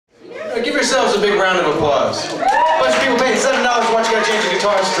yourselves a big round of applause. A bunch of people paying $7 to watch you guys change a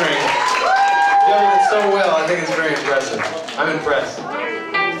guitar string. You did it so well, I think it's very impressive. I'm impressed.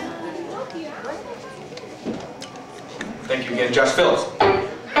 Thank you again, Josh Phillips.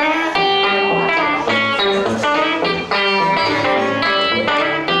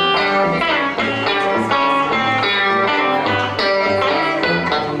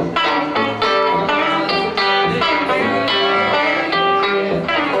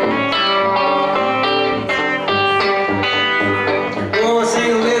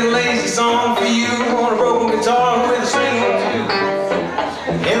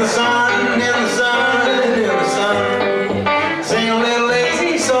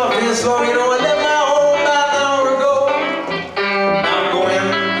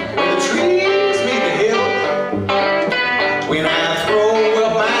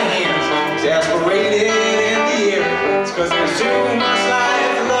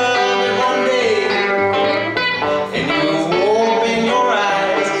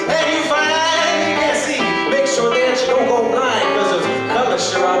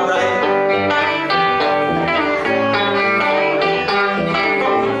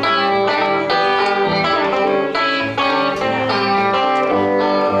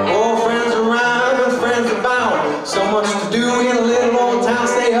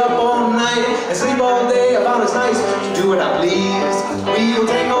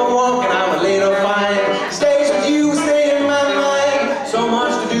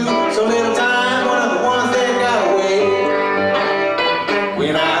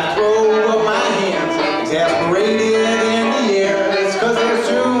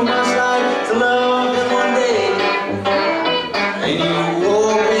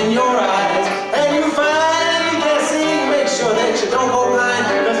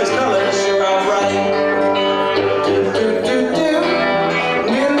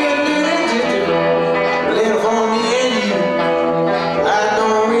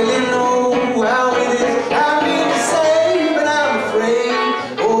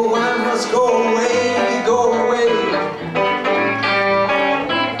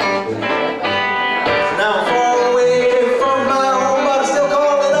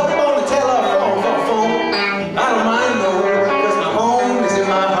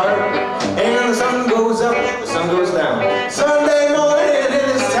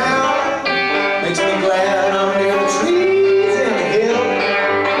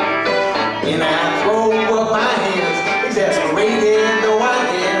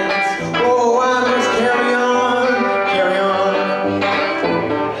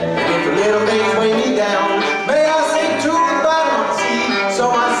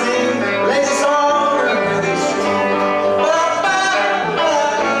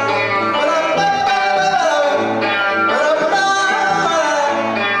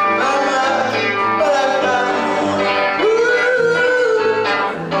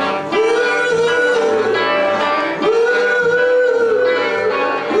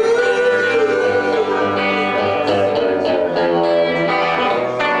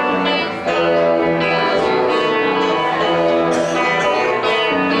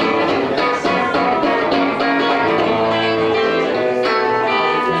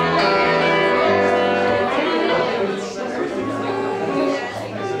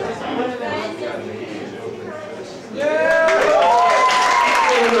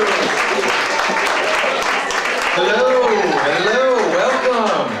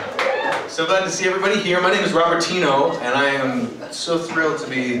 So glad to see everybody here. My name is Robertino, and I am so thrilled to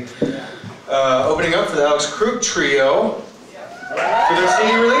be opening up for the Alex Krug Trio for their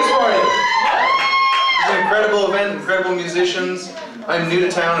CD release party. It's an incredible event, incredible musicians. I'm new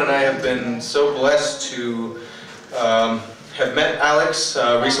to town, and I have been so blessed to have met Alex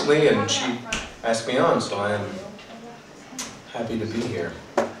recently, and she asked me on, so I am happy to be here.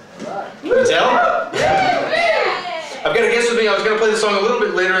 Can you tell? I've got a guest with me. I was going to play the song a little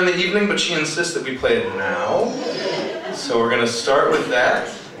bit later in the evening, but she insists that we play it now. So we're going to start with that.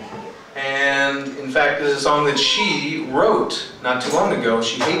 And in fact, this is a song that she wrote not too long ago.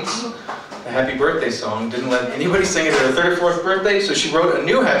 She hates the happy birthday song. Didn't let anybody sing it at her 34th birthday, so she wrote a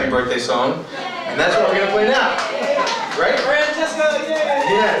new happy birthday song. And that's what we're going to play now. Right? Francesca,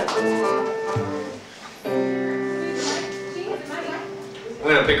 yeah. I'm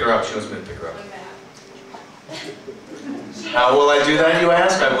going to pick her up. She wants me to pick her up. How will I do that, you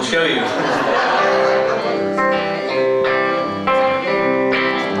ask? I will show you.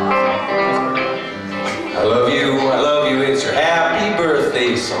 I love you, it's your happy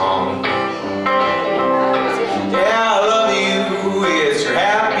birthday song. Yeah, I love you, it's your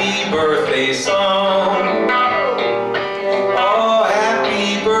happy birthday song. Oh,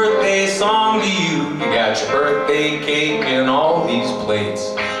 happy birthday song. got your birthday cake and all these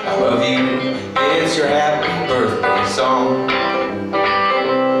plates. I love you, it's your happy birthday song.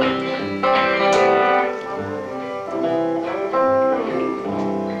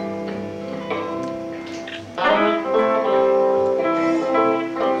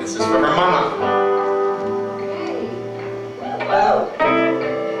 This is for her mama.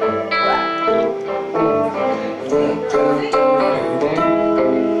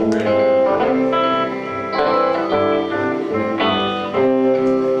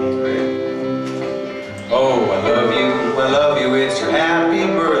 Oh, I love you, it's your happy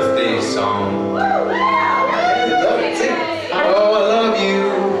birthday song. Oh, I love you,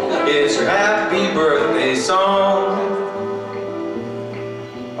 it's your happy birthday song.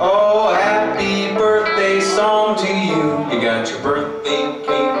 Oh, happy birthday song to you. You got your birthday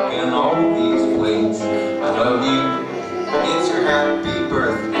cake and all these plates. I love you, it's your happy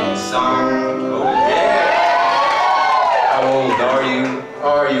birthday song. Oh, yeah. How old are you?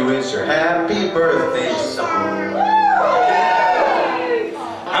 It's your happy birthday song.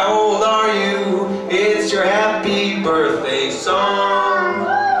 How old are you? It's your happy birthday song.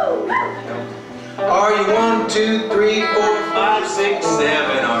 Are you 1, 2, 3, 4, 5, 6,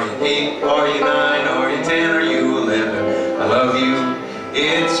 7? Are you 8? Are you 9? Are you 10? Are you 11? I love you.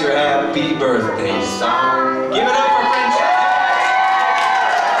 It's your happy birthday song. Give it up for friendship.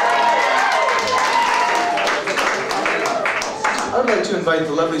 I'd like to invite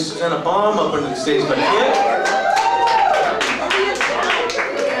the lovely Susanna Baum up onto the stage if I can.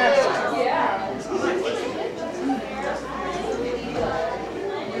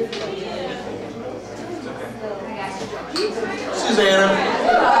 Susanna.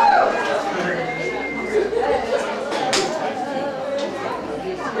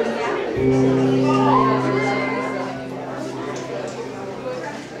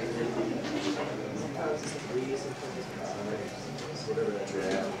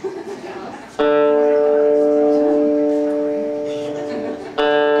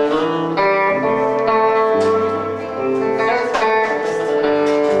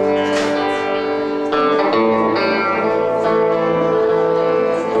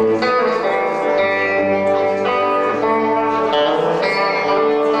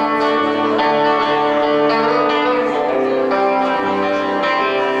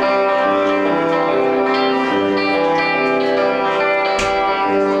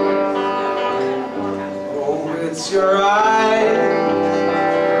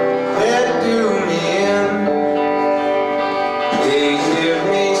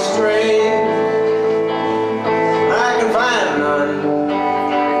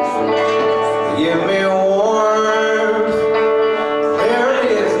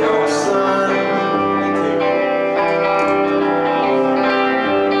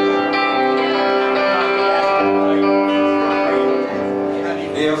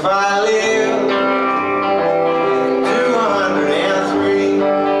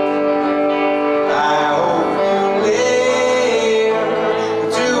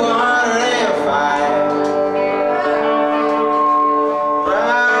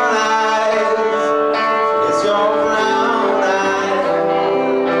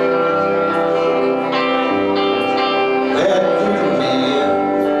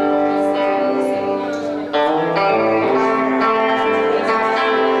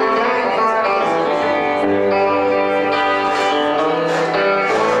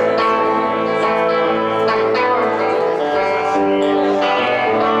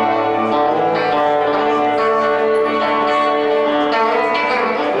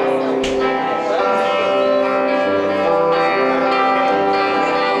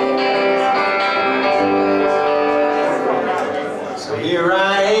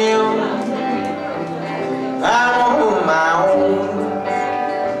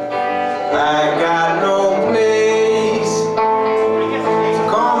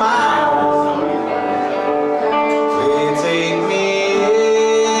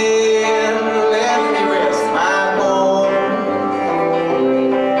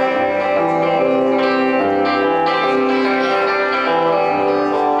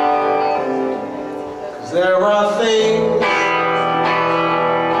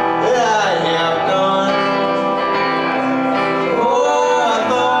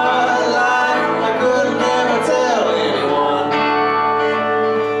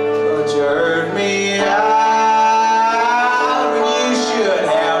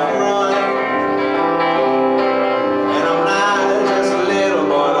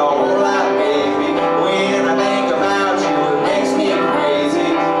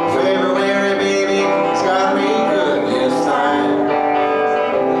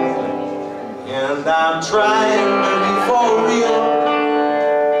 And I'm trying to be for real,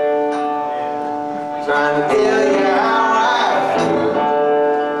 trying to